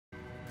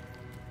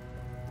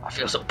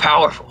feel so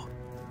powerful.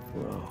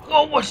 Whoa.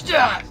 Whoa, what's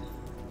that?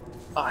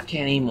 Oh, I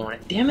can't aim on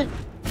it. Damn it.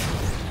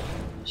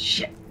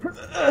 Shit.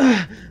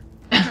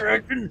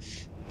 Dragon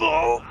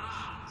Ball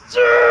Z!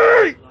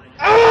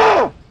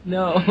 Ah!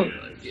 No.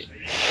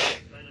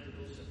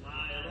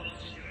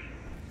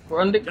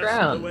 We're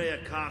underground. Just the way a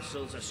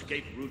castle's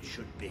escape route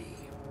should be.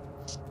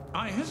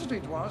 I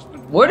hesitate to ask,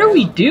 but What are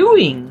we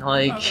doing?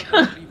 Like,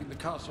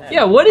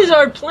 yeah, what is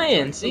our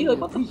plan? See, like,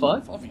 what the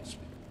fuck? Obviously.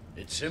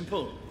 It's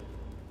simple.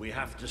 We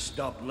have to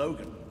stop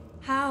Logan.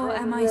 How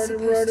am I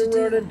supposed to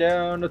do that?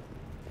 Down a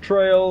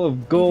trail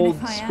of gold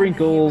Even if I am a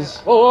sprinkles.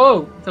 hero. Whoa,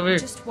 whoa, it's over here.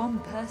 Just one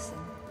person.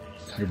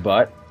 Your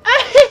butt.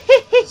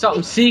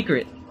 Something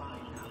secret.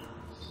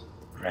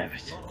 Grab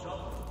it.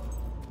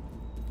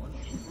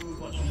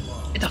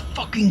 It's a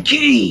fucking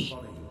key.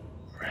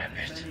 Grab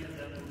it.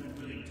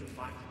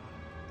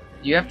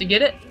 You have to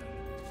get it?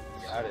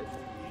 Got it.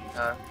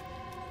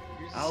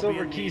 Use the I'll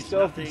silver be keys in to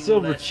open nothing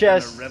silver less than a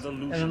chests and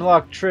revolution.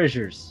 unlock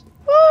treasures.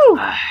 Woo!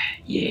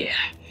 Yeah,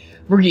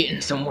 we're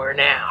getting somewhere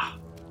now.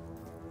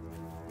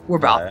 We're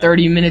about Alright.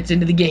 30 minutes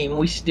into the game and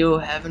we still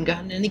haven't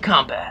gotten any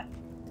combat.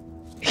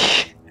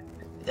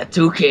 That's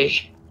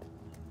okay.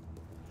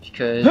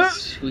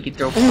 Because we can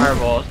throw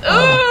fireballs.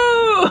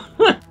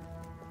 Oh!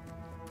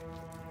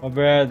 My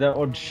bad, that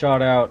one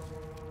shot out.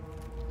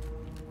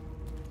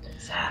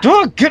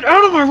 Dog, get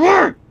out of my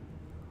way!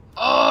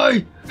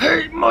 I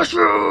hate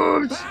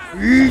mushrooms!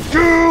 Me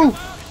too!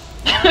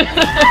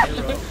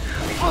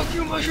 Fuck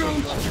you,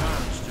 mushrooms!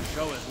 Chance to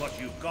show us what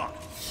you've got.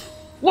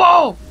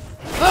 Whoa!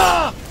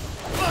 Ah!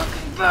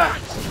 Fucking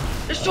bats!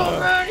 There's so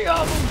many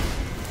of them!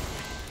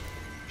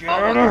 Get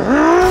out of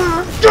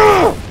here!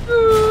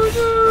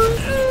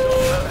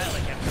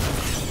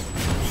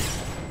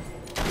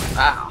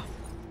 Wow.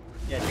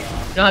 You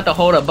don't have to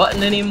hold a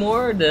button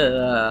anymore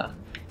to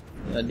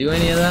do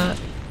any of that.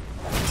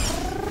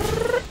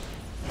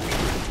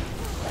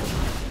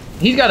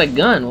 He's got a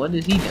gun. What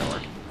is he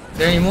doing? Is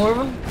there any more of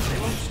them?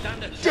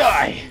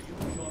 Die!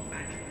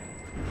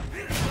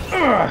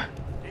 Ugh.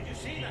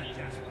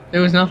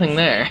 There was nothing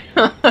there.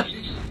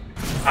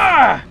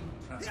 Ah!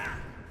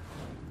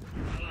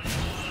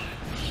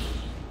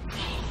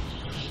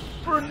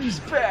 Burn these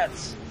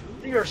bats!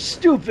 They are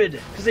stupid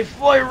because they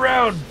fly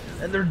around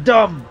and they're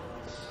dumb.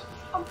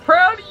 I'm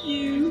proud of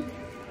you.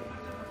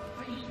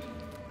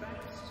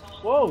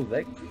 Whoa,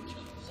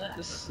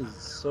 this is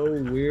so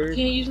weird. I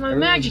can't use my Everything's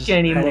magic just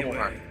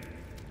anymore.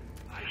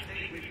 I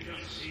think we've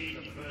just seen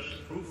the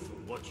first proof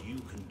of what you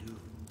can do.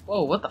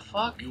 Whoa, what the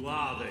fuck? You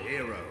are the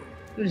hero.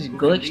 You just who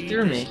can glitched lead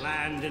through this me.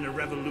 land in a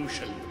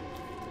revolution.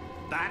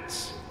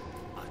 Bats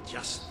are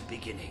just the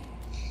beginning.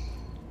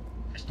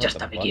 It's just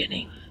the What the fuck?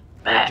 beginning.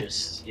 Bats.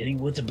 Just getting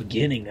what's a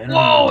beginning. I don't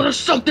Whoa, know. there's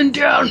something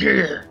down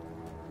here.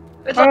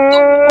 It's a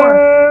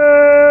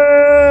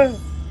door.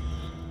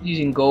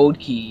 Using gold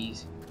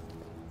keys.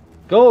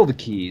 Gold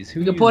keys.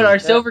 Who We can put uses our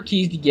that? silver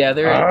keys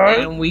together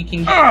and we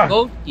can get a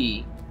gold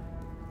key.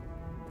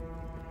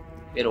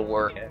 It'll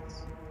work. Yes.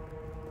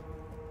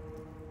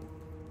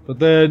 But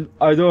then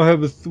I don't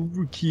have a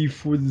silver key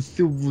for the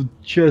silver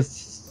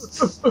chest.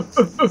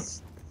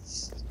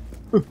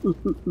 Here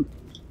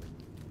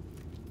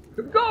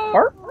we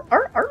go.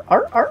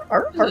 What's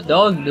What's the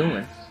dog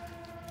doing?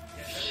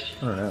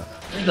 I don't know.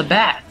 Where's the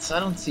bats? I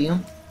don't see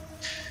them.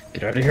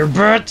 Get out of here,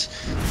 bat!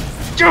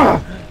 Gah!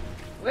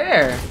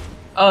 Where?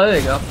 Oh, there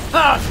you go.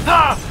 Ha!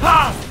 Ha!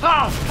 Ha!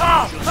 Ha!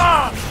 Ha!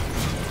 Ha!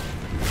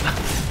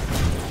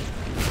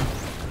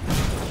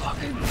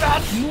 Fucking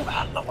bats, move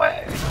out of the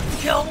way.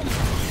 Kill them.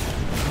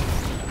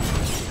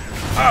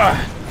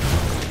 I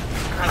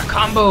got a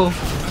combo. A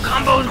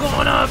combo's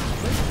going up.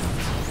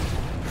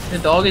 The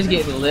dog is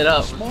getting lit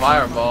up with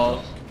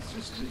fireballs.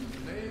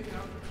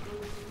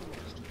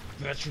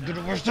 Bats are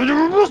gonna worse than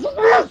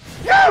ever.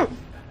 Yeah!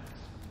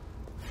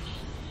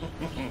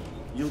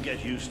 You'll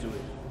get used to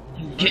it.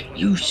 Get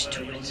used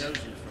to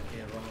it.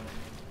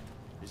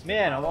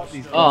 Man, I want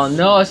these. Oh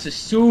no, it's the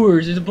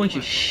sewers. There's a bunch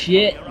of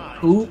shit.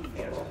 Poop.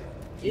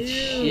 It's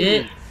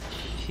shit.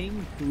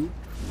 King poop.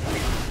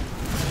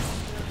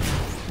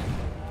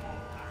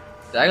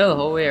 Did I go the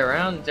whole way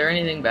around? Is there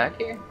anything back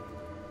here?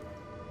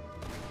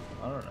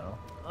 I don't know.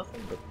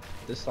 Nothing, but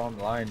this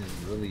online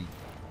is really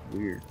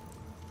weird.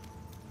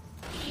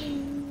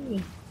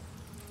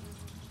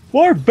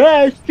 More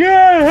bats!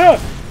 Yeah!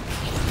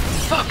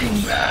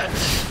 Fucking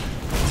bats!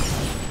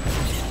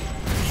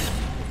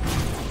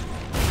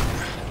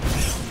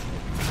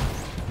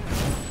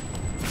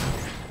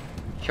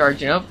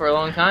 Charging up for a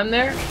long time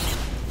there?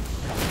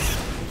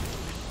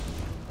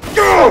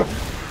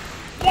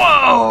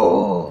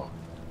 Whoa!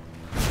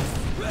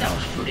 That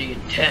was pretty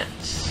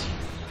intense.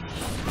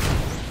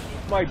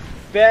 My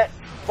bat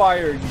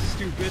fire, you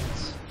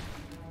stupids!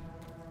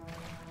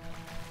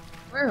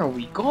 Where are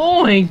we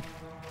going?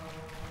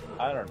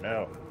 I don't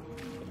know.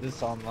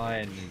 This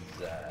online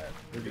is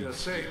pretty. You're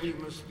saying we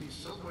must be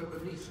somewhere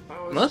beneath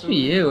our Must be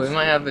you. We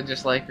might have to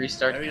just like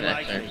restart the Very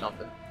connection or likely.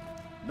 something.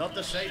 Not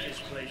the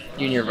safest place for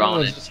You and your us. I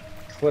was vomit. just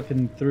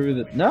clipping through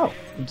the. No,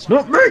 it's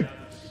not me.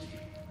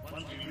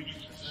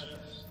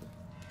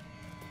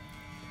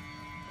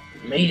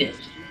 made it.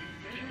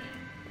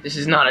 This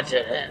is not a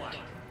dead end.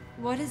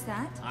 What is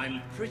that?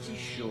 I'm pretty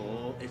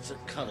sure it's a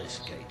color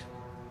skate.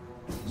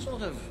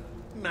 Sort of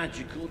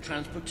magical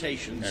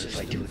transportation Not if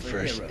I system do it for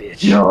first, heroes.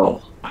 bitch.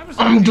 No,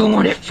 I'm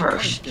doing it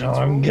first. No,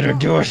 I'm gonna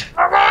do it.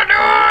 I'm gonna do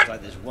it! Looks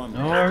like there's one.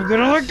 No, I'm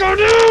gonna let go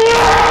do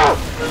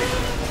it!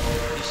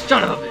 You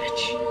son of a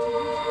bitch.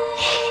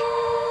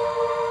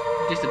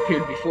 You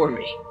disappeared before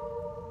me.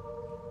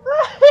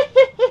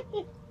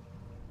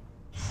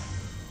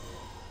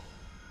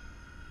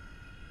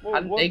 How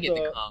did they get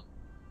the comp?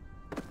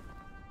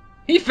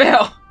 He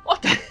fell!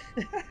 What the?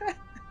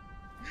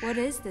 What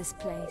is this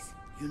place?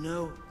 You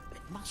know,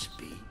 it must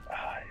be.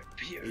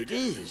 It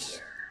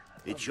is.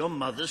 It's your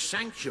mother's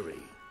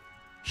sanctuary.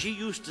 She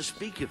used to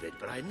speak of it,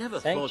 but I never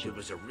thought it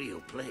was a real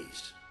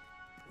place.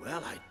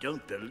 Well, I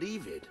don't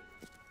believe it.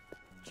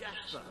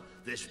 Jasper,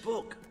 this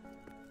book.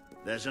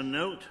 There's a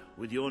note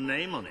with your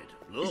name on it.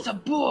 Look. It's a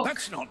book!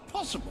 That's not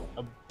possible.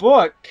 A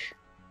book?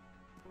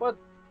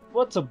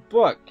 What's a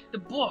book? The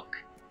book!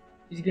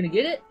 Is he gonna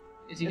get it?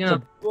 Is he It's gonna...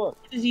 a book.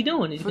 What is he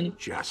doing? He's For gonna...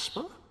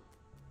 Jasper?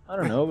 I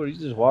don't know, but he's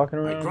just walking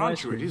I around.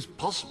 grant you it is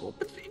possible,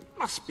 but it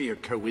must be a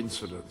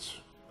coincidence.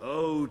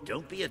 Oh,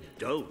 don't be a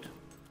dolt.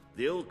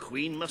 The old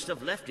queen must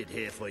have left it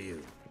here for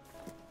you.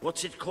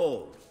 What's it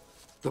called?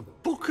 The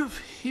Book of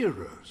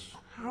Heroes.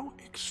 How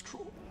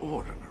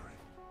extraordinary.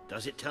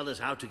 Does it tell us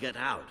how to get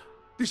out?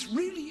 This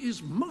really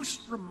is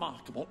most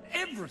remarkable.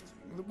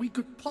 Everything that we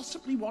could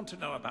possibly want to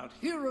know about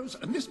heroes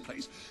and this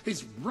place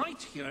is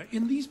right here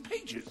in these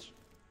pages.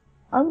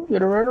 I'm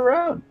gonna run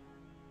around.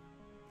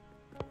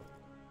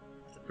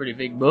 It's a pretty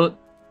big book.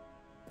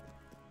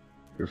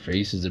 Your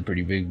face is a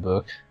pretty big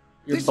book.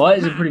 Your This butt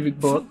is a map pretty big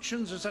book.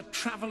 Functions as a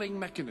traveling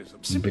mechanism.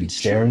 You've Simply been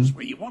staring? choose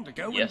where you want to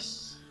go.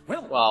 Yes. And,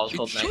 Well, I was it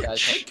holding that should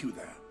guy's take you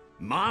there.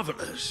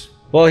 Marvelous.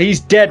 Well, he's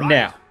dead Right.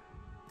 now.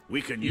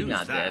 We can He's use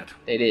not that. dead.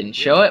 They didn't We've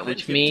show got it,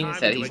 which plenty of means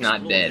time that to he's not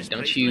explore dead. this Don't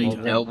place you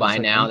later. know by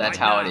now that's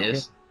how it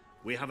is?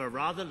 We have a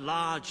rather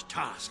large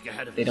task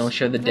ahead of They us. don't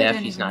show the They death,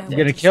 don't he's even not know dead.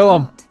 where gonna to kill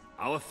him. start.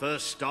 Our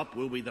first stop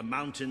will be the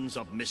mountains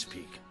of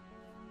Mistpeak.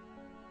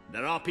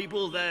 There are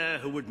people there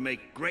who would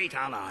make great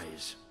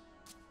allies.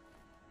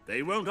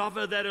 They won't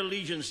offer their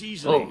allegiance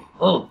easily,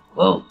 Whoa.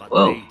 but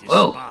they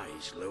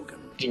despise Logan.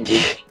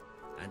 Indeed.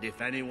 And if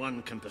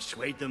anyone can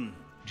persuade them,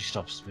 Would you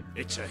stop spinning?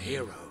 it's a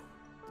hero.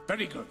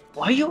 Very good.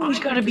 Why you always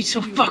I'm gotta be so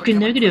continuing to fucking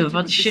become negative acquainted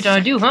about the with shit this I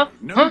do, huh?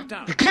 sanctuary. No Huh?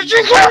 doubt. Because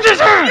you killed this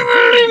man!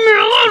 You leave me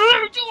alone,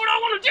 let me do what I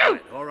wanna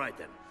do! All right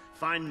then.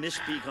 Find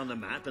Mistpeak on the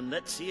map and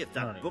let's see if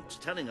that book's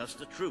telling us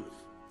the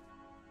truth.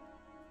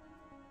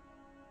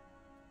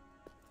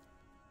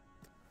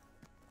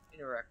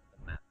 Interact with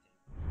the map.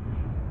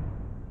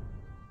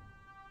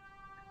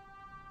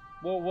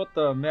 Well, what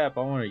the map?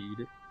 I want to eat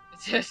it. It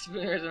says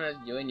Sp00ners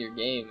Page join your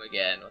game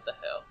again. What the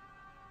hell?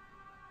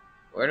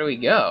 Where do we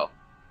go?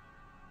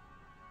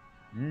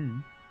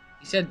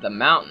 He said the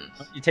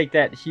mountains. You take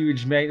that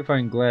huge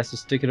magnifying glass and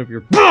stick it up your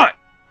butt!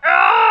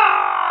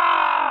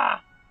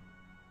 Ah!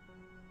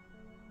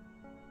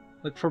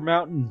 Look for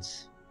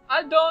mountains.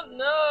 I don't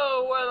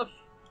know where the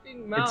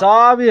fucking mountain. It's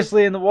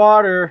obviously in the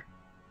water.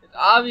 It's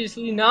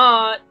obviously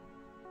not.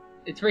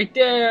 It's right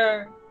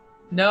there.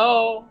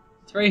 No.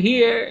 It's right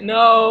here.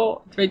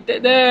 No. It's right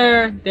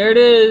there. There it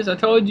is. I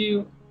told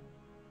you.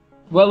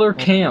 Weller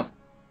Camp.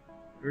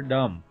 You're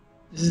dumb.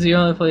 This is the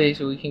only place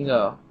where we can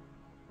go.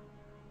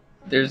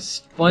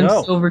 There's one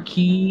No. silver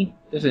key.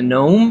 There's a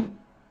gnome.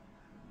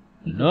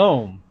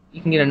 Gnome.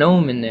 You can get a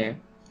gnome in there.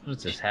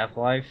 What's this?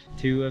 Half-Life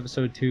 2,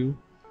 Episode 2?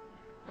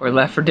 Or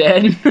Left 4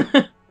 Dead.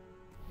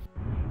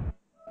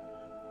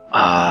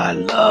 I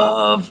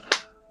love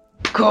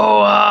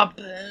co-op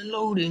and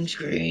loading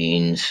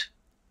screens.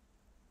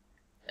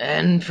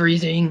 And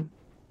freezing.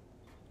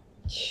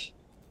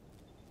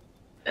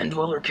 And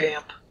Weller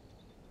Camp.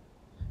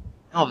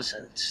 All of a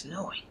sudden it's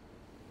snowing.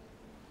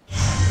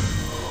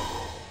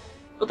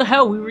 What the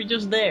hell? We were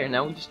just there.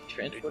 Now we just It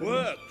transported.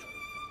 worked.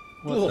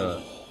 What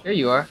the? There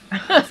you are.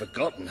 I've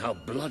forgotten how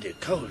bloody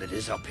cold it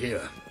is up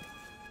here.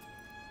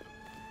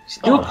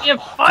 Still can't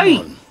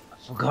fight.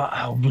 I forgot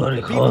how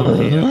bloody People cold.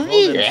 here call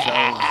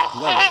themselves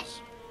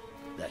dwellers.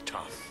 They're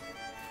tough.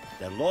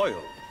 They're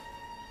loyal.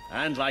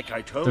 And like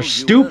I told They're you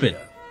stupid.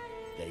 earlier,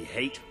 they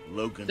hate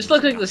Logan. This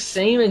looks like the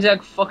same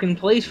exact fucking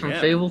place from Yeah.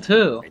 Fable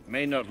 2. It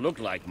may not look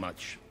like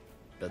much,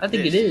 but I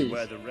think this it is.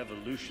 where the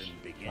revolution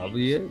begins.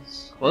 Probably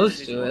is.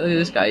 Close to it. Look at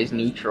this guy, he's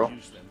neutral.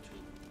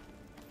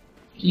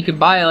 You could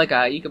buy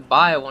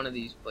one of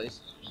these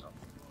places or something.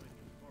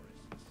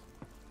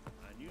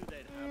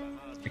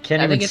 I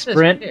can't I even think it's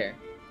sprint. this here.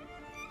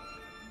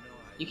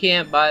 You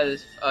can't buy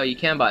this. Oh, you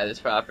can buy this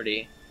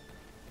property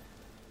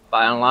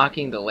by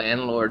unlocking the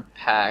landlord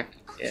pack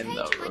in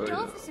the road.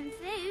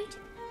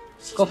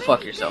 Go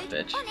fuck yourself,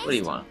 bitch. What do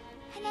you want?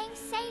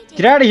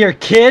 Get out of here,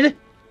 kid!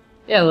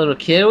 Yeah, little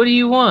kid. What do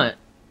you want?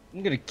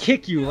 I'm gonna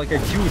kick you like I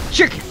do with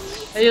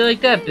chickens. How you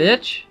like that,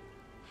 bitch?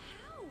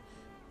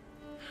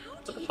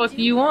 What the fuck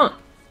do you want?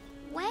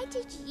 Where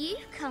did you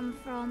come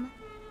from?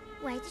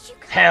 Where did you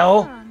come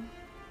Hell. from?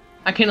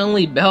 I can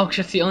only belch.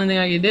 That's the only thing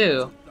I can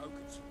do.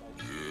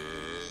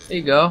 There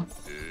you go.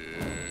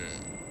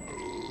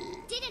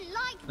 Didn't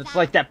like It's that.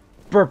 like that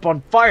burp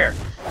on fire.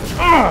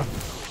 Ugh!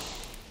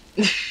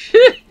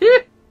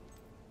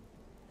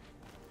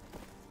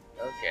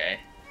 Okay.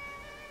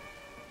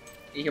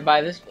 You can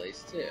buy this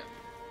place too.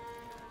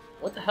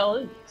 What the hell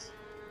is this?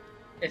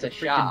 It's a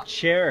freaking shop.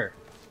 chair.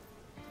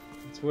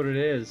 That's what it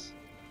is.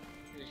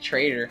 It's a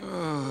trader.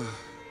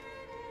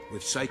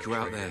 With Saker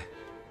out there,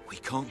 we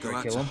can't go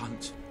out kill to him?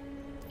 hunt.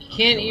 He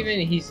can't even.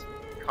 He's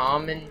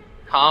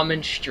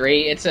common,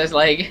 straight. It says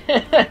like.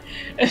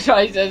 That's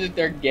why he says if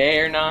they're gay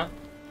or not.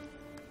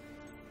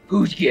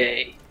 Who's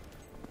gay?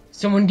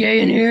 Someone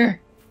gay in here?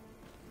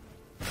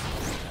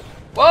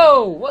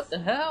 Whoa! What the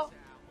hell?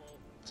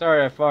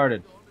 Sorry, I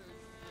farted.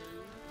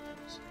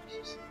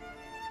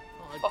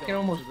 Fucking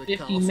almost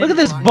 50 minutes. Look at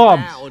this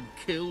bum!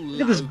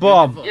 Look at this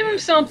bum! Give him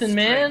something,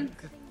 man.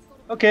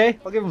 Okay,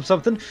 I'll give him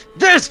something.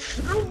 This!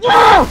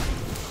 Whoa!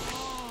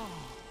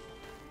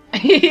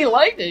 He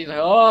liked it. He's like,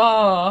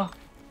 oh.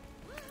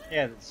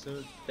 Yeah,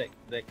 so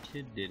that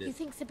kid did You it.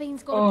 think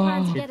Sabine's got a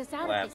plan to Oh. get us out of this